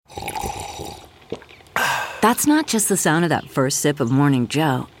That's not just the sound of that first sip of Morning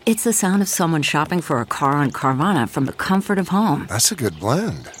Joe. It's the sound of someone shopping for a car on Carvana from the comfort of home. That's a good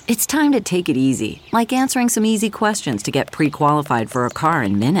blend. It's time to take it easy, like answering some easy questions to get pre-qualified for a car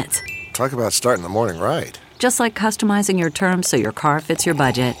in minutes. Talk about starting the morning right. Just like customizing your terms so your car fits your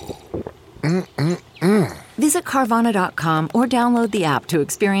budget. Visit Carvana.com or download the app to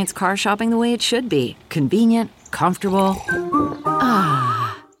experience car shopping the way it should be. Convenient, comfortable. Ah.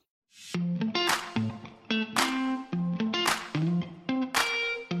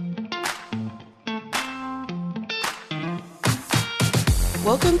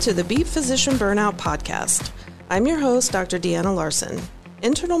 Welcome to the Beat Physician Burnout Podcast. I'm your host, Dr. Deanna Larson,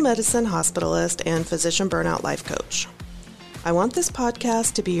 internal medicine hospitalist and physician burnout life coach. I want this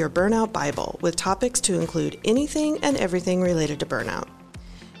podcast to be your burnout Bible with topics to include anything and everything related to burnout.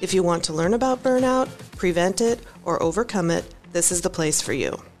 If you want to learn about burnout, prevent it, or overcome it, this is the place for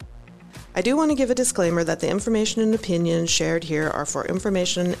you. I do want to give a disclaimer that the information and opinions shared here are for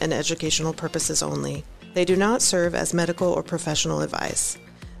information and educational purposes only. They do not serve as medical or professional advice.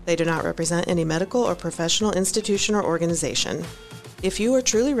 They do not represent any medical or professional institution or organization. If you are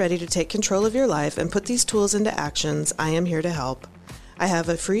truly ready to take control of your life and put these tools into actions, I am here to help. I have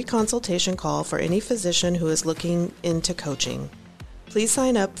a free consultation call for any physician who is looking into coaching. Please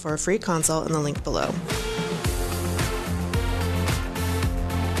sign up for a free consult in the link below.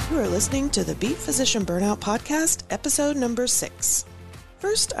 You are listening to the Beat Physician Burnout Podcast, episode number 6.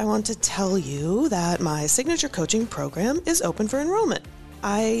 First, I want to tell you that my signature coaching program is open for enrollment.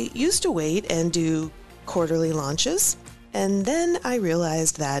 I used to wait and do quarterly launches, and then I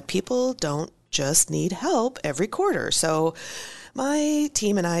realized that people don't just need help every quarter. So my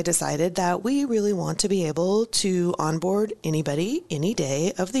team and I decided that we really want to be able to onboard anybody any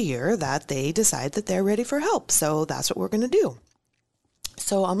day of the year that they decide that they're ready for help. So that's what we're going to do.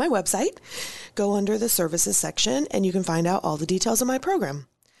 So on my website, go under the services section and you can find out all the details of my program.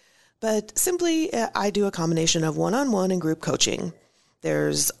 But simply, I do a combination of one-on-one and group coaching.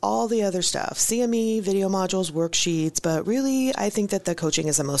 There's all the other stuff, CME, video modules, worksheets, but really I think that the coaching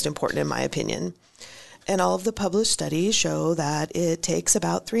is the most important in my opinion. And all of the published studies show that it takes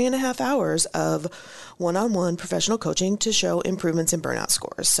about 3.5 hours of one-on-one professional coaching to show improvements in burnout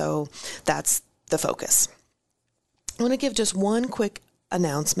scores. So that's the focus. I want to give just one quick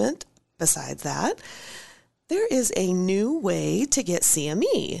announcement. Besides that, there is a new way to get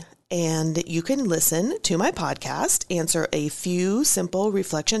CME, and you can listen to my podcast, answer a few simple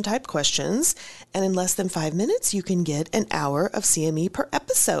reflection type questions, and in less than 5 minutes, you can get an hour of CME per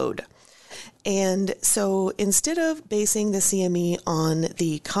episode. And so instead of basing the CME on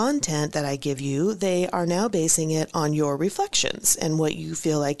the content that I give you, they are now basing it on your reflections and what you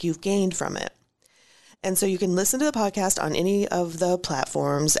feel like you've gained from it. And so you can listen to the podcast on any of the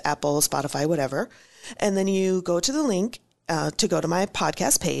platforms, Apple, Spotify, whatever. And then you go to the link to go to my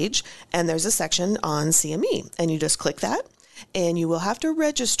podcast page, and there's a section on CME. And you just click that, and you will have to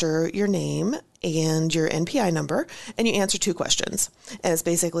register your name and your NPI number, and you answer 2 questions. And it's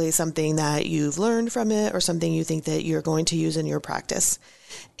basically something that you've learned from it or something you think that you're going to use in your practice.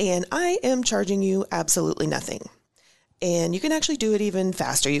 And I am charging you absolutely nothing. And you can actually do it even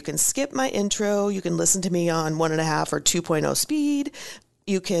faster. You can skip my intro. You can listen to me on 1.5 or 2.0 speed.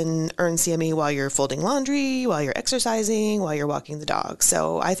 You can earn CME while you're folding laundry, while you're exercising, while you're walking the dog.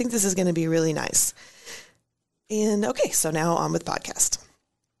 So I think this is going to be really nice. And okay, so now on with podcast.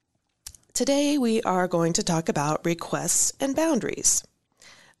 Today we are going to talk about requests and boundaries.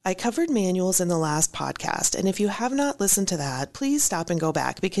 I covered manuals in the last podcast, and if you have not listened to that, please stop and go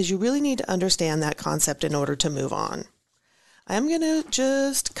back because you really need to understand that concept in order to move on. I'm going to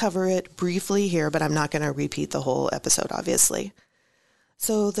just cover it briefly here, but I'm not going to repeat the whole episode, obviously.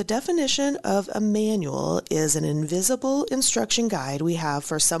 So the definition of a manual is an invisible instruction guide we have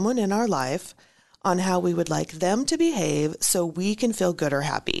for someone in our life on how we would like them to behave so we can feel good or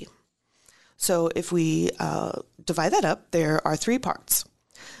happy. So if we divide that up, there are 3 parts.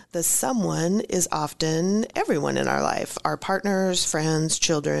 The someone is often everyone in our life, our partners, friends,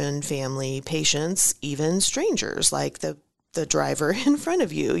 children, family, patients, even strangers like the driver in front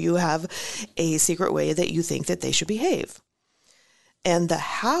of you. You have a secret way that you think that they should behave. And the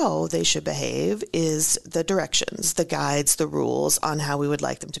how they should behave is the directions, the guides, the rules on how we would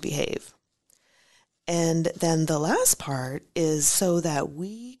like them to behave. And then the last part is so that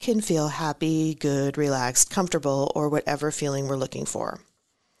we can feel happy, good, relaxed, comfortable, or whatever feeling we're looking for.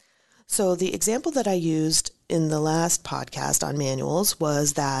 So the example that I used in the last podcast on manuals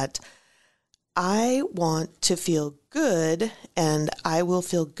was that I want to feel good, and I will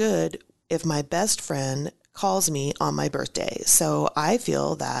feel good if my best friend calls me on my birthday. So I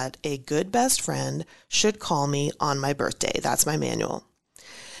feel that a good best friend should call me on my birthday. That's my manual.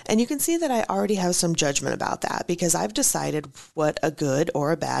 And you can see that I already have some judgment about that because I've decided what a good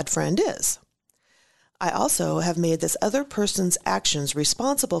or a bad friend is. I also have made this other person's actions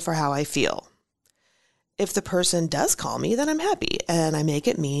responsible for how I feel. If the person does call me, then I'm happy, and I make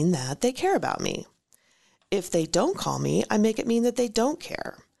it mean that they care about me. If they don't call me, I make it mean that they don't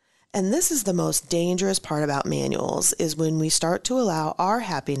care. And this is the most dangerous part about manuals, is when we start to allow our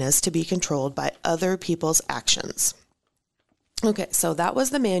happiness to be controlled by other people's actions. Okay, so that was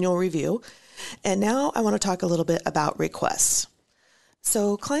the manual review. And now I want to talk a little bit about requests.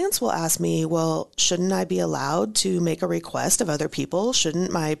 So clients will ask me, well, shouldn't I be allowed to make a request of other people?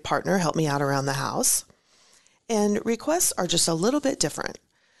 Shouldn't my partner help me out around the house? And requests are just a little bit different.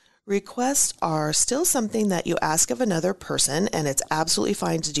 Requests are still something that you ask of another person, and it's absolutely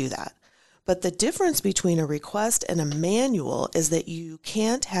fine to do that. But the difference between a request and a manual is that you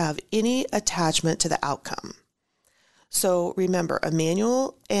can't have any attachment to the outcome. So remember, a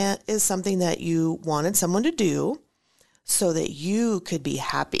manual is something that you wanted someone to do so that you could be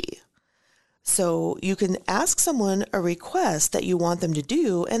happy. So you can ask someone a request that you want them to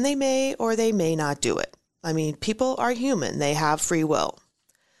do, and they may or they may not do it. I mean, people are human. They have free will.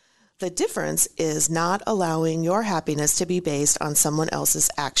 The difference is not allowing your happiness to be based on someone else's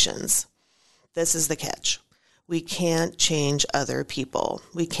actions. This is the catch. We can't change other people.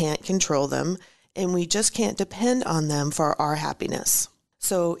 We can't control them, and we just can't depend on them for our happiness.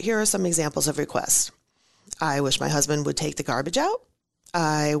 So here are some examples of requests. I wish my husband would take the garbage out.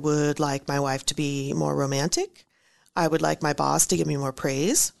 I would like my wife to be more romantic. I would like my boss to give me more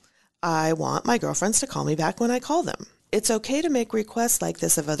praise. I want my girlfriends to call me back when I call them. It's okay to make requests like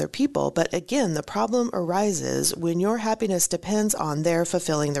this of other people, but again, the problem arises when your happiness depends on their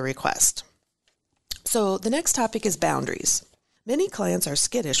fulfilling the request. So the next topic is boundaries. Many clients are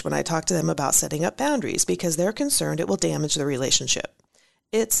skittish when I talk to them about setting up boundaries because they're concerned it will damage the relationship.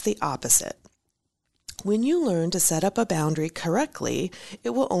 It's the opposite. When you learn to set up a boundary correctly, it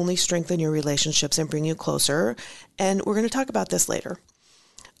will only strengthen your relationships and bring you closer, and we're going to talk about this later.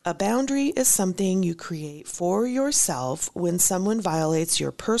 A boundary is something you create for yourself when someone violates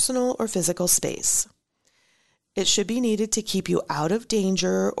your personal or physical space. It should be needed to keep you out of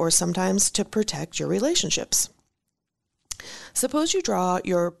danger or sometimes to protect your relationships. Suppose you draw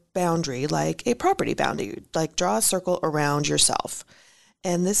your boundary like a property boundary, like draw a circle around yourself.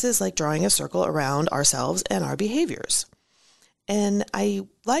 And this is like drawing a circle around ourselves and our behaviors. And I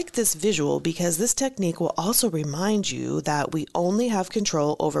like this visual because this technique will also remind you that we only have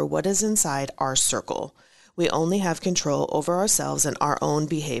control over what is inside our circle. We only have control over ourselves and our own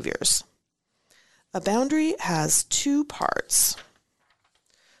behaviors. A boundary has two parts.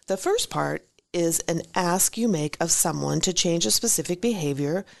 The first part is an ask you make of someone to change a specific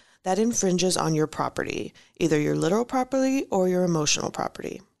behavior that infringes on your property, either your literal property or your emotional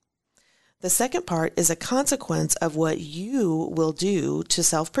property. The second part is a consequence of what you will do to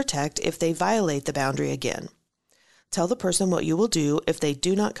self-protect if they violate the boundary again. Tell the person what you will do if they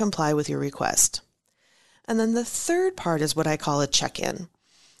do not comply with your request. And then the third part is what I call a check-in.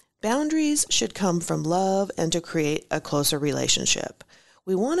 Boundaries should come from love and to create a closer relationship.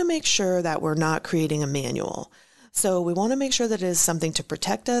 We want to make sure that we're not creating a manual. So we want to make sure that it is something to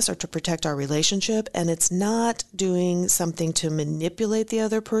protect us or to protect our relationship, and it's not doing something to manipulate the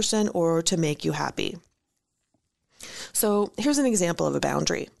other person or to make you happy. So here's an example of a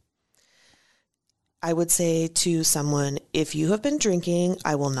boundary. I would say to someone, if you have been drinking,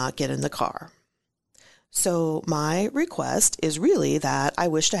 I will not get in the car. So my request is really that I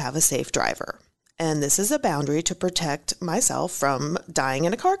wish to have a safe driver. And this is a boundary to protect myself from dying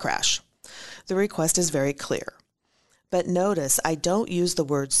in a car crash. The request is very clear. But notice I don't use the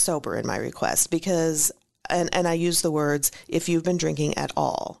word sober in my request because, and I use the words, if you've been drinking at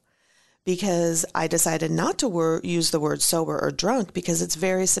all, because I decided not to use the word sober or drunk because it's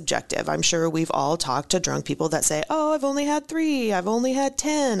very subjective. I'm sure we've all talked to drunk people that say, oh, I've only had 3, I've only had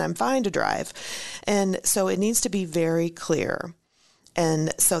 10, I'm fine to drive. And so it needs to be very clear.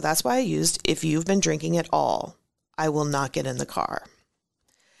 And so that's why I used, if you've been drinking at all, I will not get in the car.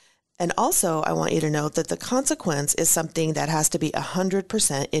 And also, I want you to note that the consequence is something that has to be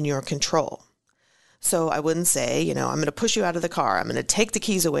 100% in your control. So I wouldn't say, I'm going to push you out of the car. I'm going to take the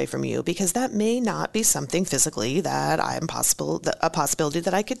keys away from you because that may not be something physically that a possibility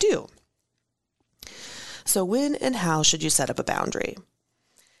that I could do. So when and how should you set up a boundary?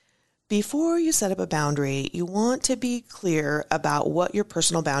 Before you set up a boundary, you want to be clear about what your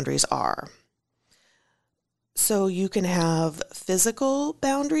personal boundaries are. So you can have physical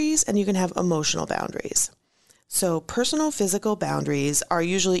boundaries and you can have emotional boundaries. So personal physical boundaries are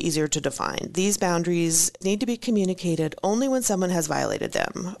usually easier to define. These boundaries need to be communicated only when someone has violated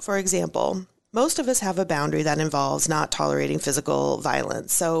them. For example, most of us have a boundary that involves not tolerating physical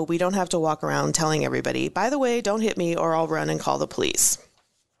violence, so we don't have to walk around telling everybody, by the way, don't hit me or I'll run and call the police.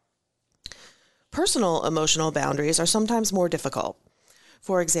 Personal emotional boundaries are sometimes more difficult.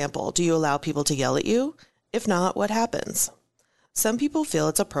 For example, do you allow people to yell at you? If not, what happens? Some people feel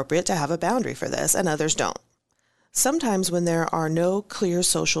it's appropriate to have a boundary for this, and others don't. Sometimes when there are no clear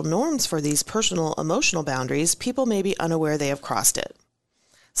social norms for these personal emotional boundaries, people may be unaware they have crossed it.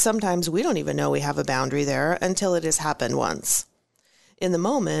 Sometimes we don't even know we have a boundary there until it has happened once. In the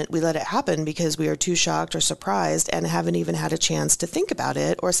moment, we let it happen because we are too shocked or surprised and haven't even had a chance to think about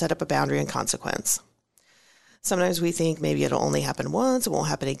it or set up a boundary and consequence. Sometimes we think maybe it'll only happen once, it won't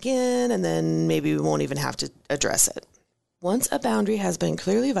happen again, and then maybe we won't even have to address it. Once a boundary has been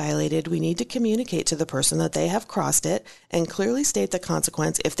clearly violated, we need to communicate to the person that they have crossed it and clearly state the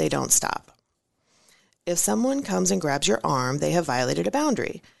consequence if they don't stop. If someone comes and grabs your arm, they have violated a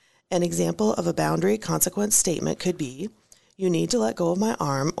boundary. An example of a boundary consequence statement could be, "You need to let go of my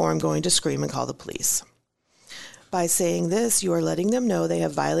arm or I'm going to scream and call the police." By saying this, you are letting them know they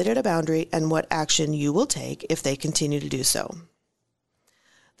have violated a boundary and what action you will take if they continue to do so.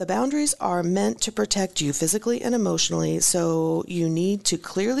 The boundaries are meant to protect you physically and emotionally, so you need to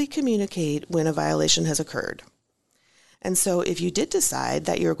clearly communicate when a violation has occurred. And so if you did decide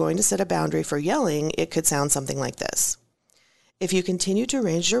that you're going to set a boundary for yelling, it could sound something like this. "If you continue to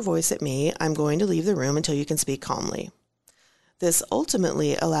raise your voice at me, I'm going to leave the room until you can speak calmly." This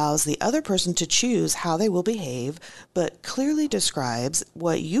ultimately allows the other person to choose how they will behave, but clearly describes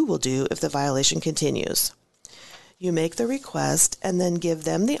what you will do if the violation continues. You make the request and then give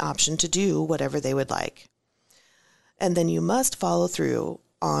them the option to do whatever they would like. And then you must follow through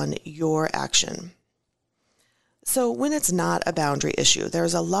on your action. So when it's not a boundary issue,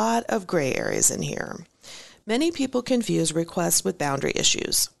 there's a lot of gray areas in here. Many people confuse requests with boundary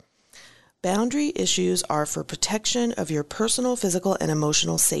issues. Boundary issues are for protection of your personal, physical, and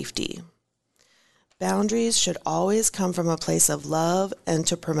emotional safety. Boundaries should always come from a place of love and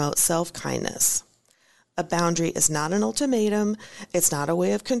to promote self-kindness. A boundary is not an ultimatum. It's not a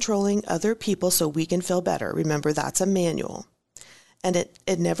way of controlling other people so we can feel better. Remember, that's a manual. And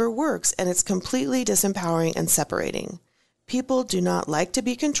it never works, and it's completely disempowering and separating. People do not like to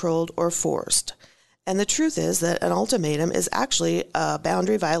be controlled or forced. And the truth is that an ultimatum is actually a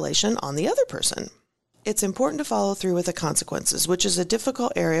boundary violation on the other person. It's important to follow through with the consequences, which is a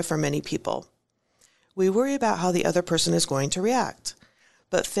difficult area for many people. We worry about how the other person is going to react.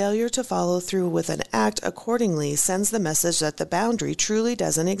 But failure to follow through with an act accordingly sends the message that the boundary truly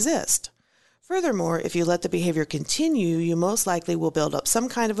doesn't exist. Furthermore, if you let the behavior continue, you most likely will build up some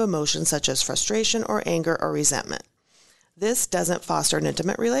kind of emotion such as frustration or anger or resentment. This doesn't foster an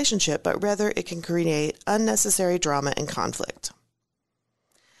intimate relationship, but rather it can create unnecessary drama and conflict.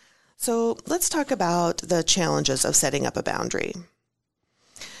 So let's talk about the challenges of setting up a boundary.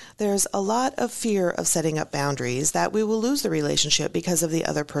 There's a lot of fear of setting up boundaries that we will lose the relationship because of the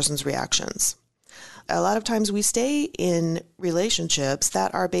other person's reactions. A lot of times we stay in relationships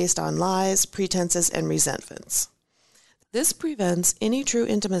that are based on lies, pretenses, and resentments. This prevents any true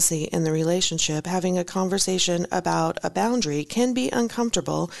intimacy in the relationship. Having a conversation about a boundary can be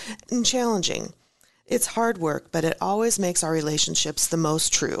uncomfortable and challenging. It's hard work, but it always makes our relationships the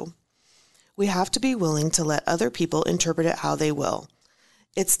most true. We have to be willing to let other people interpret it how they will.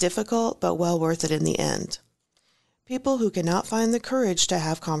 It's difficult, but well worth it in the end. People who cannot find the courage to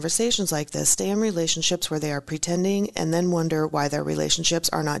have conversations like this stay in relationships where they are pretending and then wonder why their relationships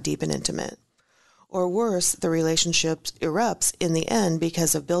are not deep and intimate. Or worse, the relationship erupts in the end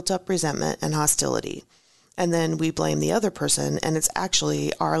because of built-up resentment and hostility. And then we blame the other person, and it's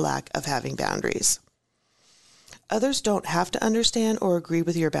actually our lack of having boundaries. Others don't have to understand or agree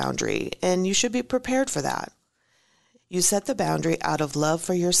with your boundary, and you should be prepared for that. You set the boundary out of love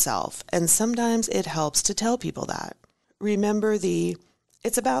for yourself, and sometimes it helps to tell people that. Remember the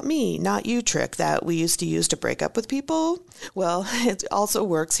 "it's about me, not you" trick that we used to use to break up with people? Well, it also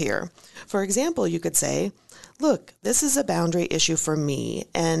works here. For example, you could say, "Look, this is a boundary issue for me,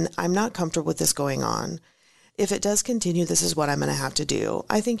 and I'm not comfortable with this going on. If it does continue, this is what I'm going to have to do.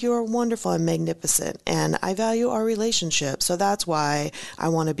 I think you are wonderful and magnificent, and I value our relationship, so that's why I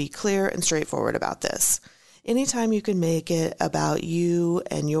want to be clear and straightforward about this." Anytime you can make it about you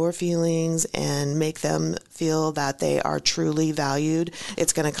and your feelings and make them feel that they are truly valued,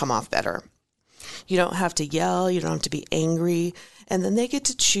 it's going to come off better. You don't have to yell, you don't have to be angry, and then they get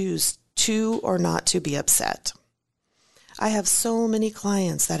to choose to or not to be upset. I have so many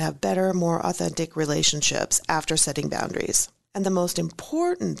clients that have better, more authentic relationships after setting boundaries. And the most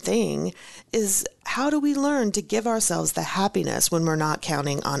important thing is, how do we learn to give ourselves the happiness when we're not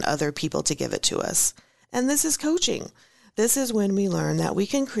counting on other people to give it to us? And this is coaching. This is when we learn that we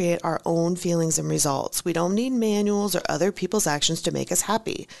can create our own feelings and results. We don't need manuals or other people's actions to make us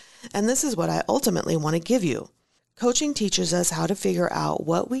happy. And this is what I ultimately want to give you. Coaching teaches us how to figure out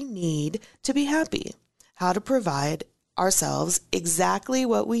what we need to be happy, how to provide ourselves exactly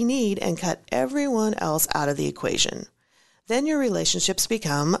what we need and cut everyone else out of the equation. Then your relationships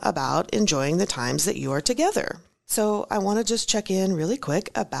become about enjoying the times that you are together. So I want to just check in really quick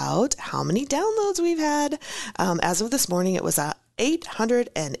about how many downloads we've had. As of this morning, it was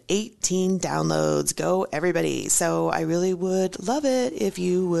 818 downloads. Go everybody. So I really would love it if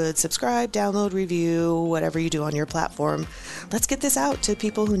you would subscribe, download, review, whatever you do on your platform. Let's get this out to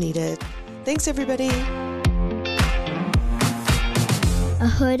people who need it. Thanks, everybody. A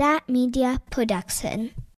Huda Media Production.